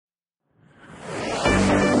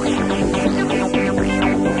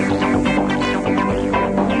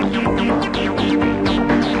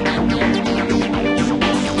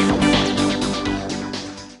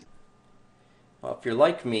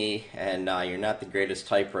like me and you're not the greatest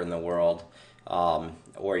typer in the world,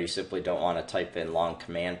 or you simply don't want to type in long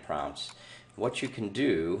command prompts, what you can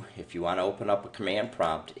do if you want to open up a command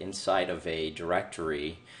prompt inside of a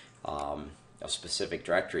directory, a specific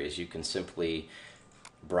directory, is you can simply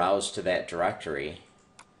browse to that directory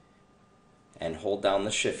and hold down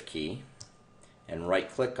the shift key and right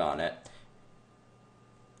click on it,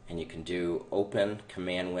 and you can do open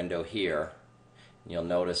command window here. You'll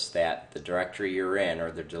notice that the directory you're in,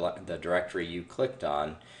 or the directory you clicked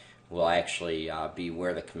on, will actually be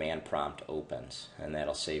where the command prompt opens, and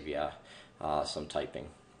that'll save you some typing.